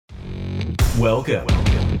Welcome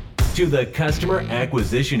to the Customer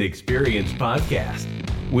Acquisition Experience Podcast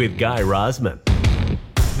with Guy Rosman.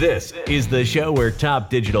 This is the show where top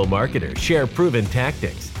digital marketers share proven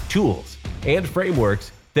tactics, tools, and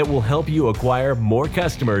frameworks that will help you acquire more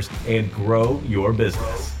customers and grow your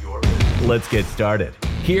business. Let's get started.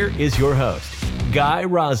 Here is your host, Guy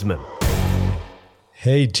Rosman.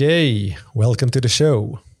 Hey, Jay. Welcome to the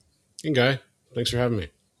show. Hey, Guy. Thanks for having me.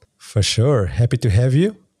 For sure. Happy to have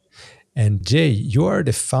you. And Jay, you are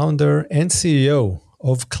the founder and CEO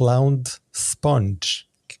of Cloud Sponge.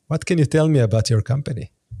 What can you tell me about your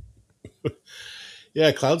company?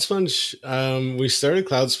 Yeah, Cloud Sponge. We started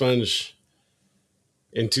Cloud Sponge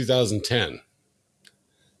in 2010.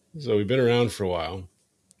 So we've been around for a while.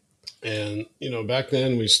 And, back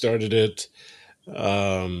then we started it,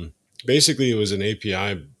 basically it was an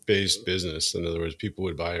API-based business. In other words, people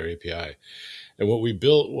would buy our API. And what we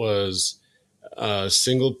built was a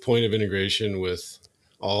single point of integration with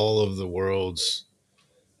all of the world's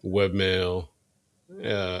webmail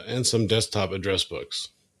and some desktop address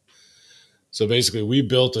books. So basically, we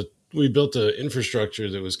built a infrastructure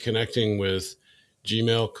that was connecting with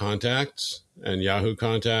Gmail contacts and Yahoo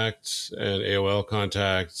contacts and AOL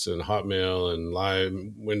contacts and Hotmail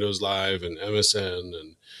and Windows Live and MSN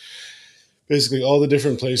and basically all the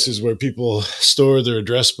different places where people store their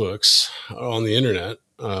address books on the internet.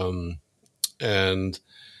 And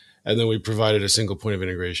then we provided a single point of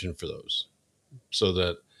integration for those so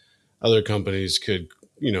that other companies could,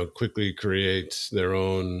 quickly create their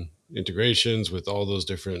own integrations with all those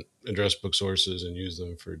different address book sources and use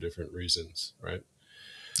them for different reasons, right?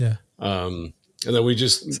 Yeah. And then we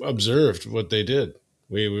just observed what they did.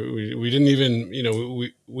 We didn't even,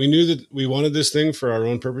 we knew that we wanted this thing for our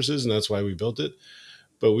own purposes, and that's why we built it.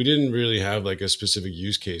 But we didn't really have like a specific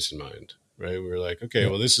use case in mind. Right. We were like, okay,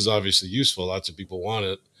 well, this is obviously useful. Lots of people want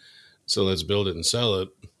it. So let's build it and sell it.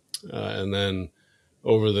 And then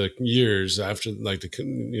over the years after like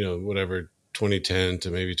 2010 to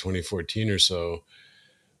maybe 2014 or so,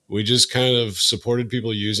 we just kind of supported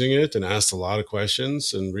people using it and asked a lot of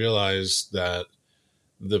questions and realized that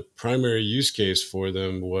the primary use case for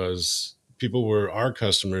them was people were our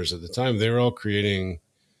customers at the time. They were all creating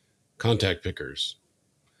contact pickers.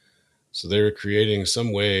 So they were creating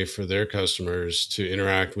some way for their customers to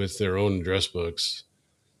interact with their own address books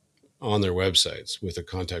on their websites with a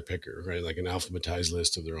contact picker, right? Like an alphabetized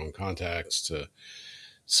list of their own contacts to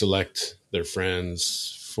select their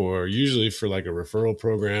friends usually for like a referral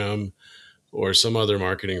program or some other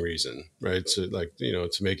marketing reason, right? So like,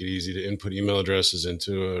 to make it easy to input email addresses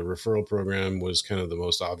into a referral program was kind of the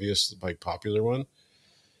most obvious, like popular one.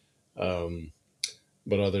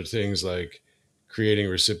 But other things like creating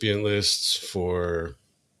recipient lists for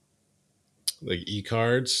like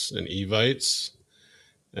e-cards and evites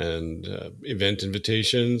and event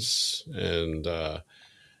invitations and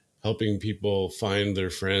helping people find their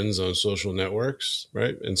friends on social networks,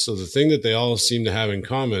 right? And so the thing that they all seem to have in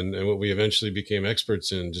common, and what we eventually became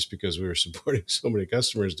experts in just because we were supporting so many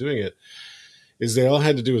customers doing it, is they all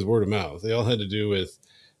had to do with word of mouth. They all had to do with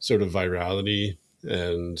sort of virality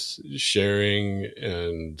and sharing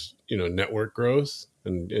and network growth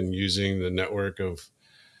and using the network of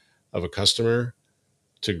a customer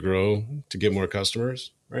to grow, to get more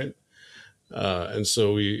customers, right? And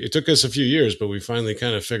so it took us a few years, but we finally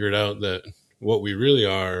kind of figured out that what we really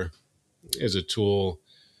are is a tool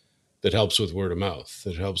that helps with word of mouth,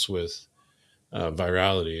 that helps with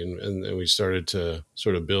virality. And we started to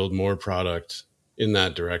sort of build more product in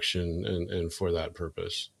that direction and for that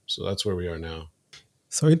purpose. So that's where we are now.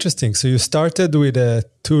 So interesting. So you started with a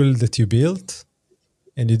tool that you built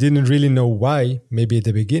and you didn't really know why, maybe at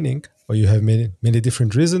the beginning, or you have many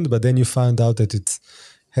different reasons, but then you found out that it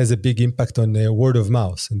has a big impact on the word of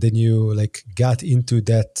mouth. And then you got into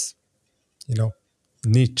that,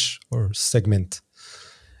 niche or segment.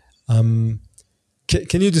 Can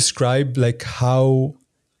you describe how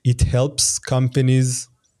it helps companies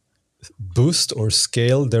boost or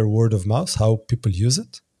scale their word of mouth, how people use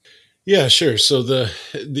it? Yeah, sure. So the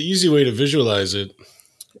easy way to visualize it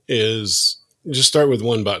is just start with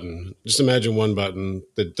one button. Just imagine one button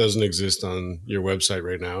that doesn't exist on your website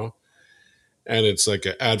right now. And it's like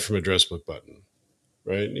an add from address book button,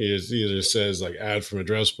 right? It either says like add from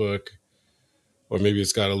address book, or maybe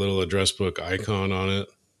it's got a little address book icon on it,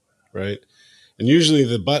 right? And usually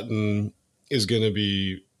the button is going to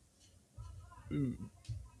be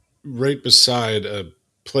right beside a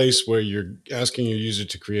place where you're asking your user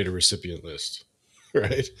to create a recipient list,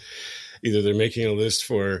 right? Either they're making a list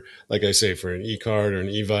for, like I say, for an e-card or an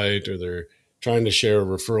evite, or they're trying to share a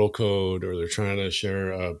referral code, or they're trying to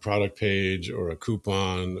share a product page or a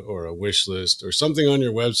coupon or a wish list or something on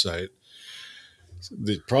your website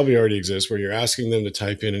that probably already exists, where you're asking them to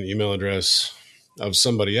type in an email address of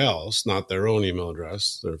somebody else, not their own email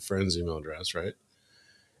address, their friend's email address, right?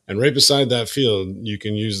 And right beside that field, you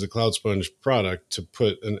can use the CloudSponge product to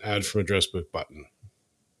put an add from address book button,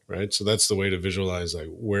 right? So that's the way to visualize like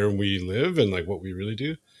where we live and like what we really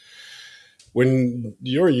do. When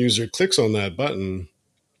your user clicks on that button,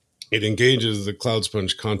 it engages the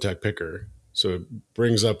CloudSponge contact picker. So it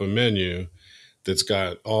brings up a menu that's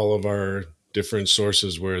got all of our different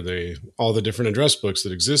sources where all the different address books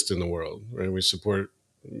that exist in the world, right? We support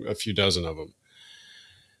a few dozen of them.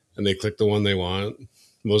 And they click the one they want.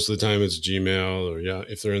 Most of the time it's Gmail, or yeah,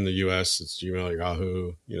 if they're in the US, it's Gmail or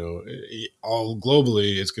Yahoo. All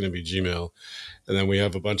globally, it's going to be Gmail. And then we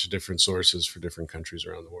have a bunch of different sources for different countries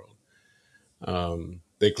around the world.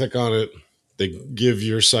 They click on it. They give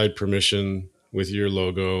your site permission with your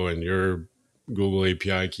logo and your Google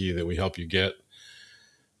API key that we help you get.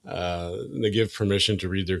 They give permission to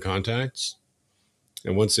read their contacts.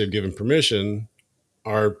 And once they've given permission,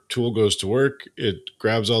 our tool goes to work. It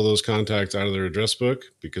grabs all those contacts out of their address book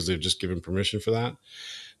because they've just given permission for that,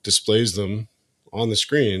 displays them on the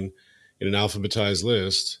screen in an alphabetized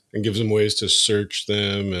list, and gives them ways to search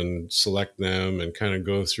them and select them and kind of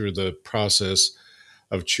go through the process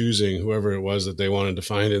of choosing whoever it was that they wanted to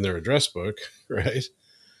find in their address book, right?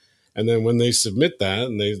 And then when they submit that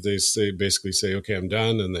and they basically say, okay, I'm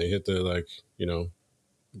done, and they hit the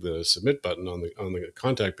the submit button on the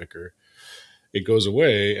contact picker, it goes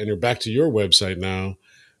away and you're back to your website now.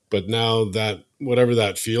 But now that whatever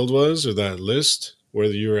that field was, or that list,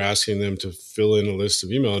 whether you were asking them to fill in a list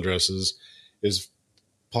of email addresses, is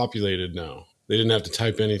populated now. They didn't have to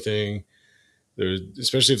type anything.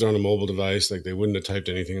 Especially if they're on a mobile device, like they wouldn't have typed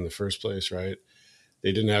anything in the first place, right?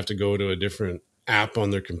 They didn't have to go to a different app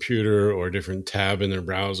on their computer or a different tab in their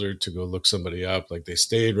browser to go look somebody up. Like they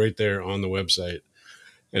stayed right there on the website.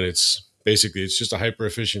 And it's just a hyper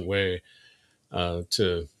efficient way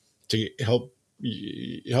to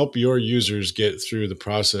help your users get through the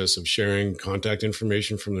process of sharing contact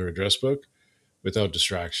information from their address book without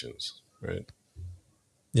distractions, right?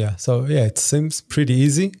 Yeah. So yeah, it seems pretty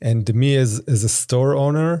easy. And me as a store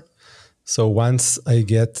owner, so once I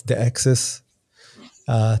get the access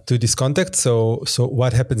to this contact, so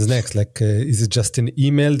what happens next? Like, is it just an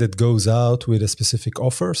email that goes out with a specific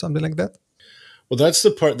offer or something like that? Well, that's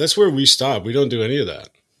the part. That's where we stop. We don't do any of that,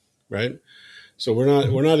 right? So we're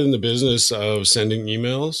not in the business of sending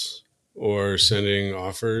emails or sending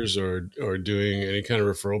offers or doing any kind of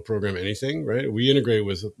referral program, anything, right? We integrate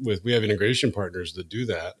with we have integration partners that do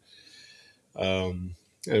that. And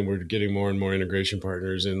we're getting more and more integration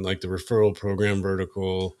partners in like the referral program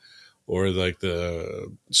vertical, or like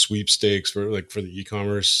the sweepstakes for the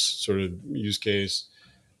e-commerce sort of use case,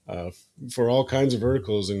 for all kinds of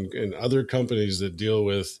verticals and other companies that deal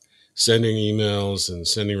with sending emails and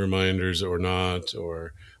sending reminders or not,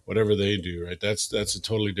 or whatever they do, right? That's a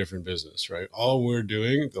totally different business, right? All we're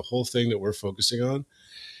doing, the whole thing that we're focusing on,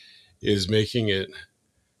 is making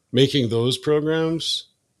those programs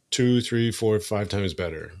 2, 3, 4, 5 times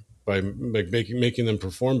better by like making them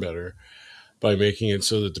perform better, by making it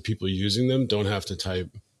so that the people using them don't have to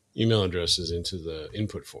type email addresses into the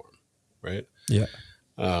input form, right? Yeah.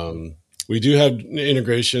 We do have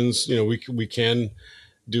integrations. We can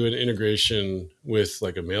do an integration with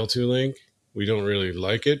like a mail to link. We don't really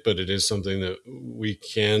like it, but it is something that we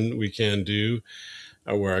can do,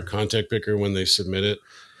 where our contact picker, when they submit it,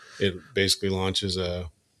 it basically launches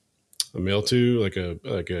a mail to,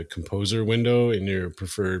 like a composer window in your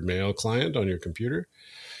preferred mail client on your computer.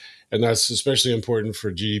 And that's especially important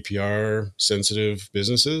for GDPR sensitive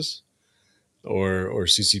businesses or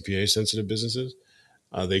CCPA sensitive businesses.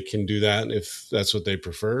 They can do that if that's what they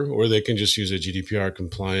prefer, or they can just use a GDPR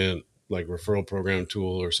compliant like referral program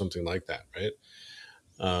tool or something like that, right?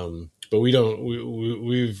 But we don't.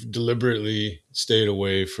 We've deliberately stayed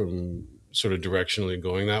away from sort of directionally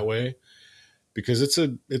going that way, because that's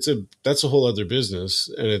a whole other business,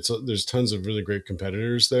 and there's tons of really great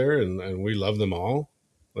competitors there, and we love them all.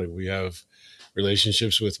 Like we have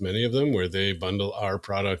relationships with many of them where they bundle our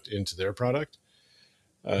product into their product.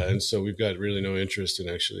 And so we've got really no interest in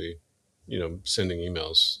actually, sending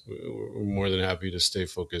emails. We're more than happy to stay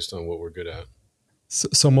focused on what we're good at.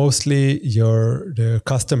 So mostly the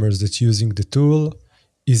customers that's using the tool,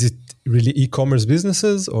 is it really e-commerce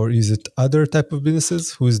businesses or is it other type of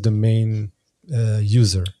businesses? Who is the main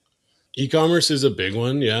user? E-commerce is a big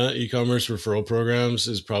one. Yeah. E-commerce referral programs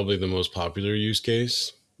is probably the most popular use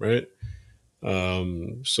case, right?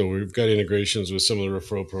 So we've got integrations with some of the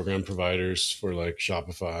referral program providers for like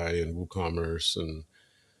Shopify and WooCommerce and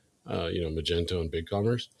Magento and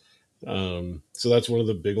BigCommerce. So that's one of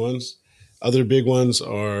the big ones. Other big ones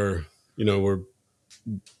are,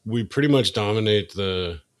 we pretty much dominate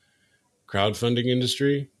the crowdfunding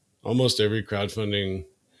industry. Almost every crowdfunding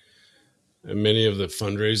and many of the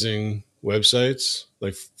fundraising websites,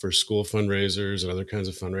 like for school fundraisers and other kinds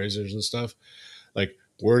of fundraisers and stuff, like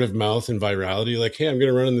word of mouth and virality, like, hey, I'm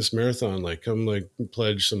going to run in this marathon, like come like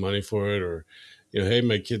pledge some money for it, or, hey,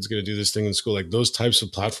 my kid's going to do this thing in school, like those types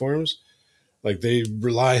of platforms, like they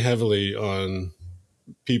rely heavily on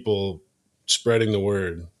people spreading the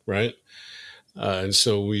word, right? And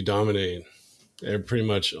so we dominate. Pretty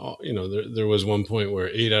much, there was one point where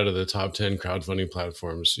 8 out of the top 10 crowdfunding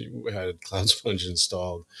platforms had CloudSponge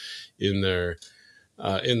installed in their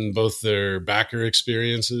in both their backer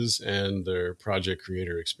experiences and their project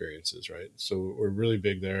creator experiences, right? So we're really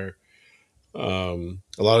big there. A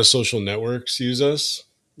lot of social networks use us,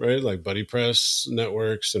 right? Like Buddy Press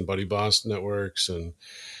networks and Buddy Boss networks and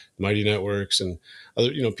Mighty networks and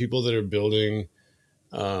other, people that are building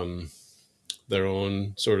um, their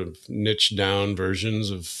own sort of niche down versions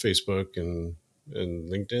of Facebook and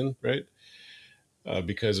LinkedIn, right?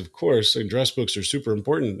 Because of course, address books are super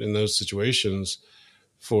important in those situations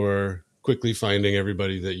for quickly finding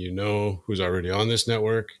everybody that you know who's already on this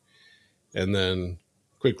network, and then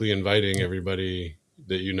quickly inviting everybody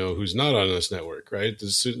that you know who's not on this network, right?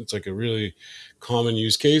 It's like a really common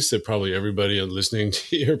use case that probably everybody listening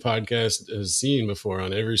to your podcast has seen before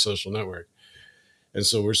on every social network. And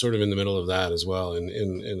so we're sort of in the middle of that as well in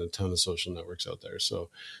a ton of social networks out there. So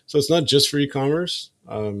it's not just for e-commerce.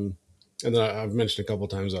 And then I've mentioned a couple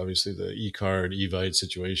of times, obviously, the e-card, e-vite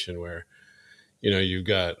situation where, you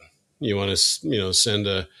want to, send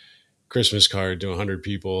a Christmas card to 100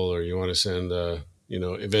 people, or you want to send a,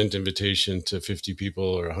 event invitation to 50 people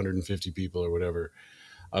or 150 people or whatever.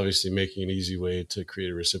 Obviously, making an easy way to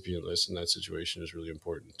create a recipient list in that situation is really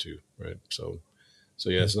important too, right? So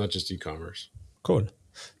yeah, Yeah. it's not just e-commerce. Cool.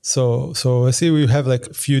 So I see we have like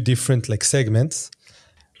a few different like segments,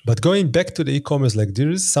 but going back to the e-commerce, like there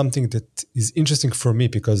is something that is interesting for me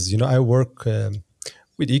because I work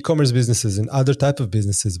with e-commerce businesses and other type of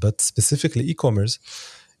businesses, but specifically e-commerce.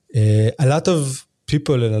 A lot of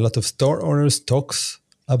people and a lot of store owners talks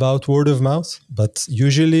about word of mouth, but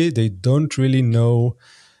usually they don't really know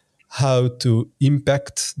how to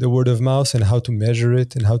impact the word of mouth and how to measure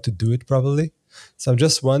it and how to do it properly. So I'm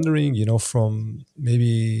just wondering, from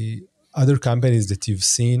maybe other companies that you've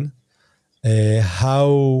seen,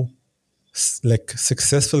 how like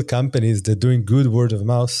successful companies that are doing good word of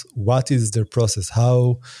mouth, what is their process?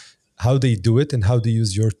 How they do it and how they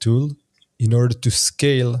use your tool in order to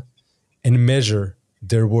scale and measure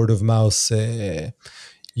their word of mouth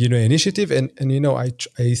initiative. And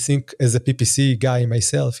I think as a PPC guy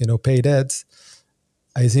myself, paid ads,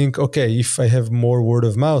 I think, okay, if I have more word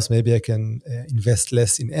of mouth, maybe I can invest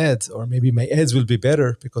less in ads, or maybe my ads will be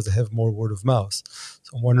better because I have more word of mouth.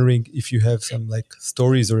 So I'm wondering if you have some like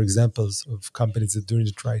stories or examples of companies that are doing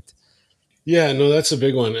it right. Yeah, no, that's a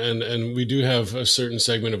big one. And we do have a certain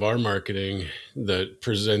segment of our marketing that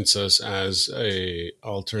presents us as a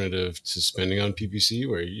alternative to spending on PPC,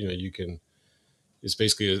 where, you can, it's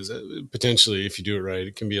basically potentially, if you do it right,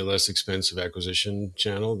 it can be a less expensive acquisition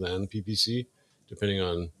channel than PPC, depending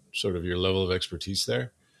on sort of your level of expertise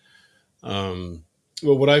there. Um,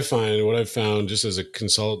 well, what I've found just as a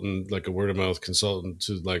consultant, like a word of mouth consultant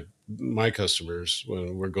to like my customers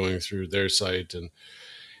when we're going through their site and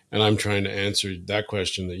I'm trying to answer that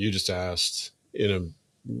question that you just asked in a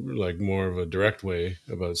like more of a direct way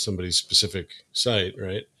about somebody's specific site,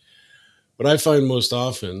 right? What I find most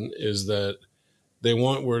often is that they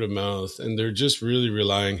want word of mouth and they're just really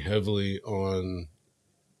relying heavily on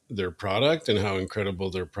their product and how incredible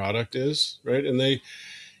their product is, right? And they,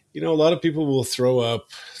 a lot of people will throw up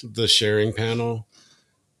the sharing panel,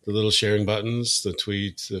 the little sharing buttons, the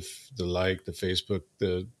tweet, the like, the Facebook,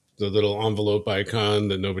 the little envelope icon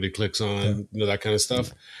that nobody clicks Yeah. on, that kind of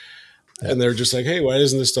stuff. Yeah. And they're just like, hey, why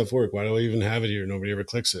doesn't this stuff work? Why do I even have it here? Nobody ever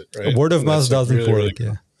clicks it, right? Word of And mouth that's like doesn't really, really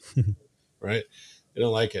work. Yeah. right. They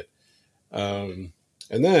don't like it. And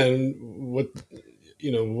then what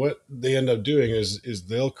they end up doing is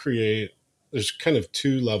they'll create. There's kind of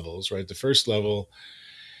two levels, right? The first level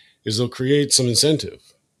is they'll create some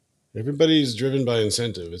incentive. Everybody's driven by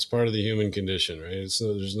incentive. It's part of the human condition, right?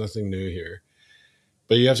 There's nothing new here,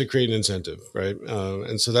 but you have to create an incentive, right?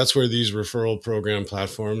 And so that's where these referral program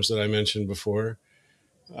platforms that I mentioned before,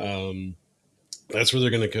 um, That's where they're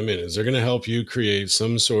going to come in. Is they're going to help you create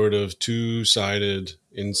some sort of two-sided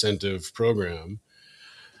incentive program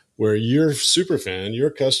where your super fan, your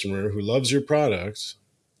customer who loves your product,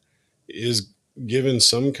 is given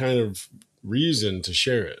some kind of reason to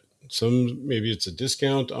share it. Some, maybe it's a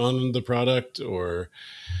discount on the product, or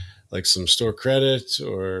like some store credit,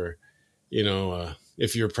 or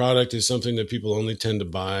if your product is something that people only tend to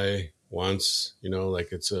buy once,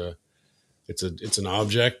 like it's an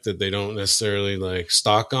object that they don't necessarily like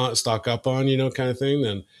stock up on, kind of thing,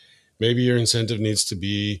 then maybe your incentive needs to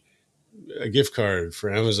be a gift card for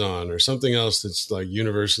Amazon or something else that's like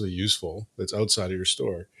universally useful that's outside of your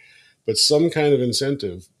store, but some kind of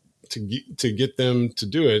incentive to get them to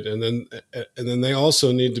do it. And then they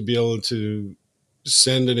also need to be able to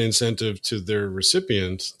send an incentive to their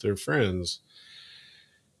recipient, their friends,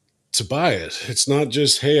 to buy it. It's not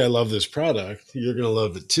just, hey, I love this product, you're going to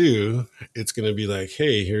love it too. It's going to be like,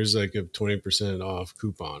 hey, here's like a 20% off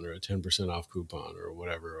coupon or a 10% off coupon or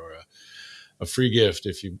whatever, or a free gift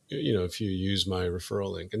if if you use my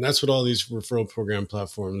referral link. And that's what all these referral program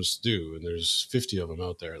platforms do. And there's 50 of them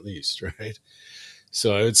out there at least, right?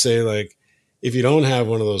 So I would say, like, if you don't have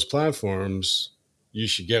one of those platforms, you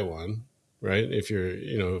should get one, right? If you're,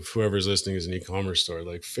 if whoever's listening is an e-commerce store,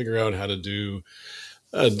 like, figure out how to do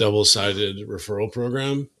a double-sided referral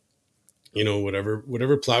program.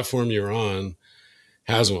 Whatever platform you're on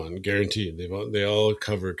has one, guaranteed. They all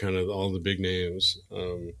cover kind of all the big names.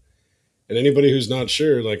 And anybody who's not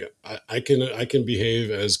sure, like, I can behave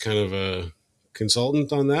as kind of a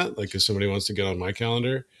consultant on that. Like, if somebody wants to get on my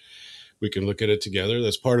calendar, we can look at it together.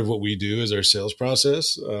 That's part of what we do as our sales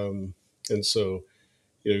process. And so,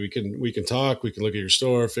 we can talk, we can look at your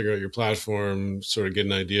store, figure out your platform, sort of get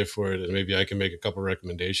an idea for it. And maybe I can make a couple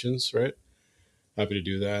recommendations, right? Happy to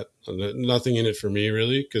do that. Nothing in it for me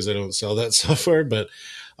really, because I don't sell that software, but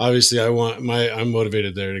obviously I'm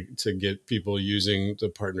motivated there to get people using the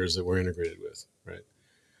partners that we're integrated with. Right.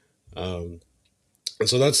 And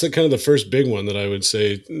so that's the kind of the first big one that I would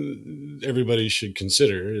say everybody should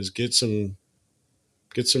consider, is get some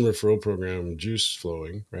referral program juice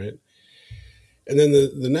flowing. Right. And then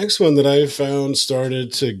the next one that I found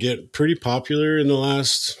started to get pretty popular in the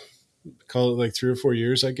last, call it like 3 or 4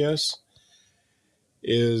 years, I guess,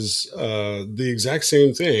 is the exact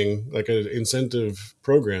same thing, like an incentive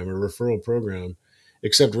program or referral program,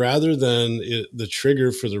 except rather than the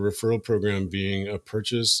trigger for the referral program being a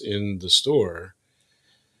purchase in the store,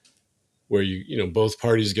 where both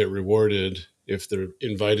parties get rewarded if the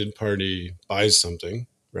invited party buys something,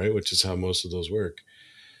 right? Which is how most of those work.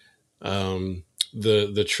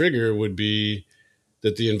 The trigger would be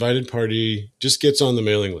that the invited party just gets on the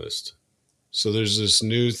mailing list. So there's this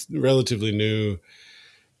relatively new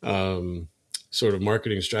sort of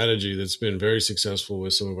marketing strategy that's been very successful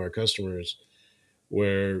with some of our customers,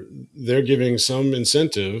 where they're giving some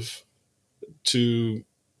incentive to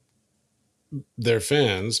their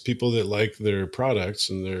fans, people that like their products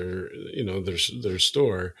and their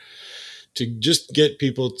store, to just get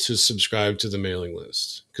people to subscribe to the mailing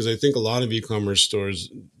list. Because I think a lot of e-commerce stores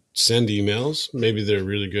send emails. Maybe they're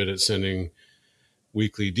really good at sending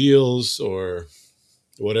weekly deals or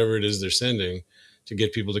whatever it is they're sending to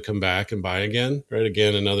get people to come back and buy again, right?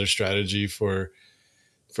 Again, another strategy for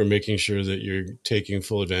making sure that you're taking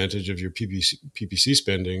full advantage of your PPC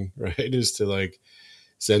spending, right? Is to like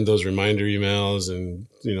send those reminder emails and,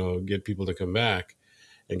 get people to come back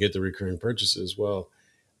and get the recurring purchases. Well,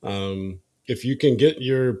 if you can get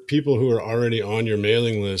your people who are already on your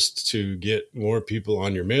mailing list to get more people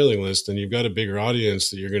on your mailing list, then you've got a bigger audience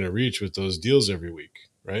that you're going to reach with those deals every week,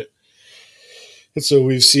 right? And so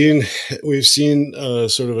we've seen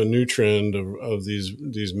sort of a new trend of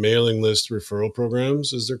these mailing list referral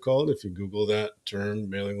programs, as they're called. If you Google that term,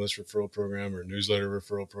 mailing list referral program or newsletter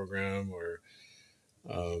referral program, or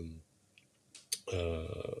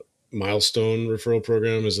milestone referral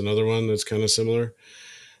program is another one that's kind of similar.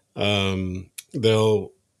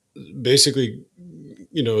 They'll basically,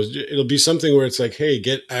 it'll be something where it's like, hey,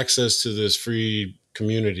 get access to this free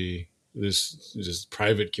community, this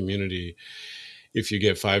private community, if you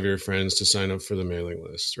get 5 of your friends to sign up for the mailing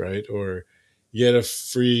list, right? Or get a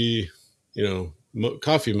free,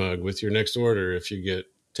 coffee mug with your next order if you get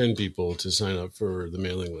 10 people to sign up for the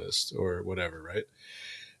mailing list, or whatever, right?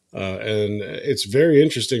 And it's very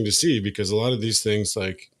interesting to see, because a lot of these things,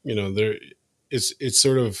 like,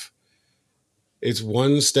 it's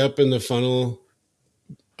one step in the funnel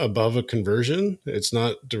above a conversion. It's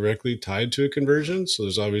not directly tied to a conversion. So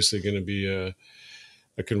there's obviously going to be a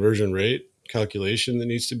conversion rate calculation that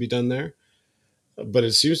needs to be done there. But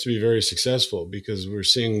it seems to be very successful, because we're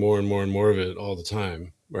seeing more and more and more of it all the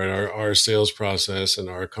time. right? Our sales process and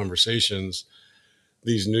our conversations,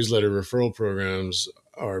 these newsletter referral programs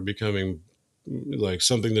are becoming like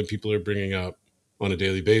something that people are bringing up on a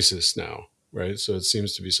daily basis now, right? So it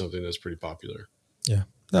seems to be something that's pretty popular. Yeah.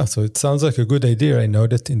 No, so it sounds like a good idea. I know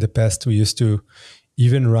that in the past we used to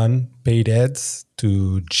even run paid ads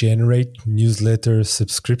to generate newsletter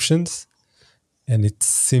subscriptions. And it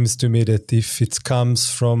seems to me that if it comes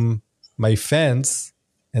from my fans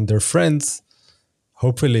and their friends,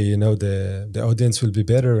 hopefully, the audience will be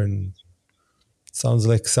better, and it sounds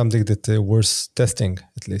like something that worth testing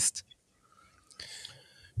at least.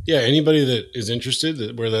 Yeah, anybody that is interested,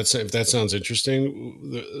 if that sounds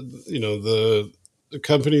interesting, the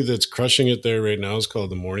company that's crushing it there right now is called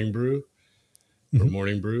the Morning Brew, or Mm-hmm.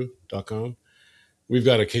 morningbrew.com. We've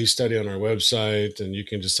got a case study on our website, and you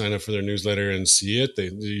can just sign up for their newsletter and see it.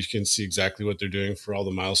 You can see exactly what they're doing for all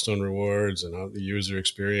the milestone rewards and how the user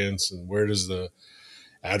experience, and where does the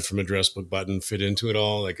add from address book button fit into it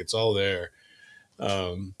all. Like, it's all there.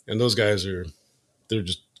 And those guys they're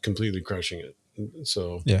just completely crushing it.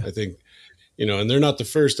 So Yeah. I think, and they're not the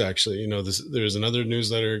first, actually. There's another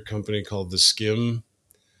newsletter company called The Skim,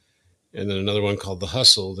 and then another one called The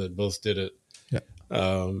Hustle that both did it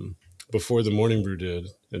before the Morning Brew did,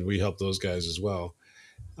 and we helped those guys as well.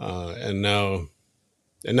 And now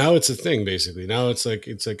it's a thing. Basically, now it's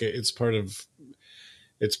part of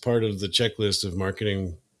the checklist of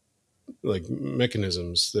marketing, like,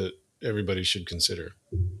 mechanisms that everybody should consider.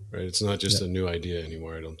 Right? It's not just a new idea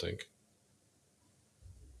anymore, I don't think.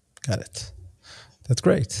 Got it. That's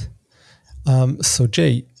great. So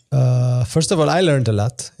Jay, first of all, I learned a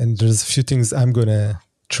lot, and there's a few things I'm gonna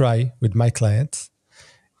try with my clients.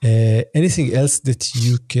 Anything else that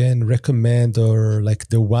you can recommend, or like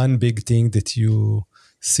the one big thing that you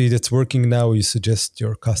see that's working now, you suggest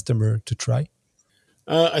your customer to try?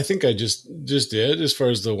 I think I just did. As far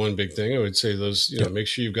as the one big thing, I would say those, make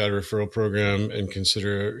sure you've got a referral program, and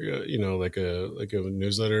consider, like a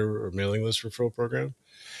newsletter or mailing list referral program.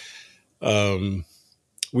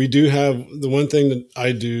 We do have the one thing that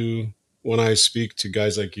I do when I speak to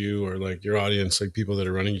guys like you, or like your audience, like people that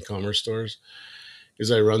are running e-commerce stores,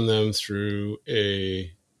 is I run them through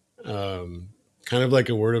a kind of like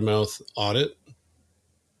a word of mouth audit.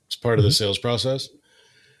 It's part of the sales process.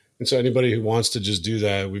 And so anybody who wants to just do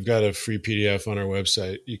that, we've got a free PDF on our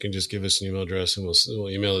website. You can just give us an email address, and we'll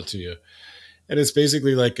email it to you. And it's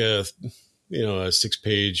basically like a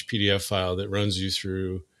 6-page PDF file that runs you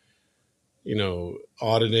through,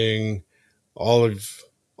 auditing all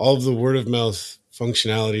of the word of mouth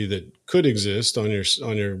functionality that could exist on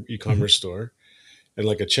your e-commerce store, and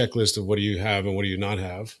like a checklist of what do you have and what do you not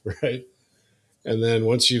have, right? And then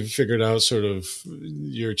once you've figured out sort of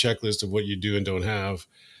your checklist of what you do and don't have,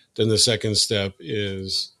 then the second step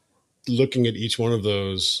is looking at each one of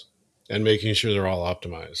those and making sure they're all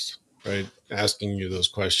optimized, right? Asking you those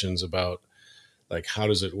questions about, like, how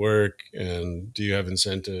does it work, and do you have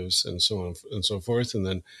incentives, and so on and so forth. And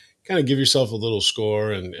then kind of give yourself a little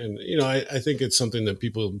score. And I think it's something that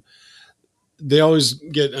people, they always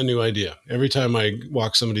get a new idea. Every time I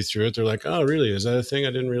walk somebody through it, they're like, oh, really? Is that a thing?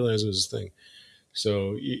 I didn't realize it was a thing.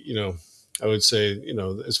 So, I would say,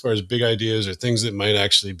 as far as big ideas or things that might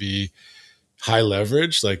actually be high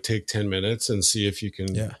leverage, like, take 10 minutes and see if you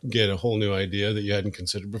can get a whole new idea that you hadn't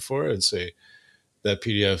considered before. I'd say that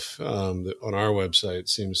PDF on our website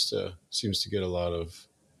seems to get a lot of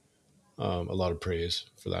praise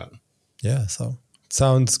for that. Yeah, so it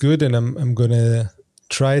sounds good, and I'm gonna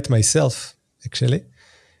try it myself, actually.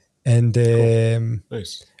 And Cool.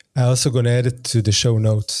 Nice. I also gonna add it to the show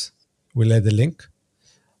notes. We'll add the link.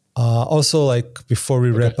 Also, like, before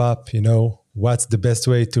we wrap up, what's the best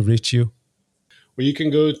way to reach you? Well,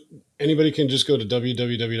 anybody can just go to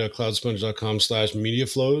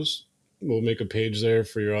www.cloudsponge.com/mediaflows. We'll make a page there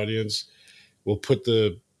for your audience. We'll put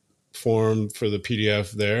the form for the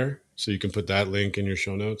PDF there, so you can put that link in your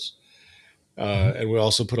show notes. And we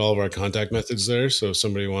also put all of our contact methods there. So if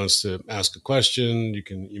somebody wants to ask a question, you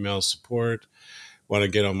can email support. Want to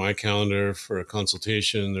get on my calendar for a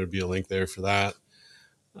consultation, there'd be a link there for that.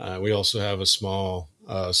 We also have a small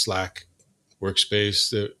Slack workspace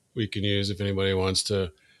that we can use if anybody wants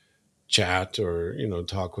to chat or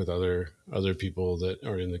talk with other people that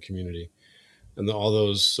are in the community. And all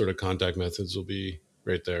those sort of contact methods will be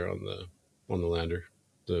right there on the lander,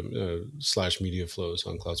 the /media flows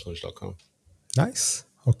on cloudsponge.com. Nice.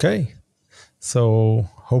 Okay. So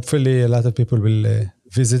hopefully a lot of people will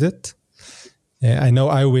visit it. I know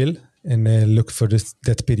I will, and look for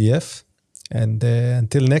that PDF. And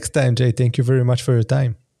until next time, Jay, thank you very much for your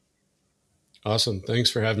time. Awesome. Thanks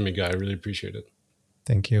for having me, Guy. I really appreciate it.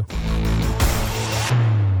 Thank you.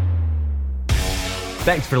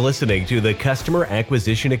 Thanks for listening to the Customer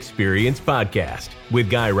Acquisition Experience Podcast with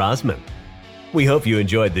Guy Rosman. We hope you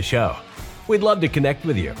enjoyed the show. We'd love to connect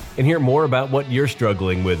with you and hear more about what you're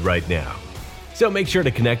struggling with right now. So make sure to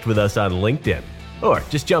connect with us on LinkedIn or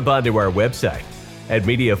just jump onto our website at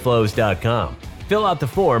mediaflows.com. Fill out the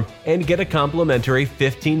form and get a complimentary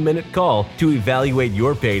 15-minute call to evaluate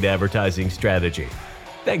your paid advertising strategy.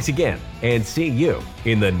 Thanks again, and see you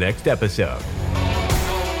in the next episode.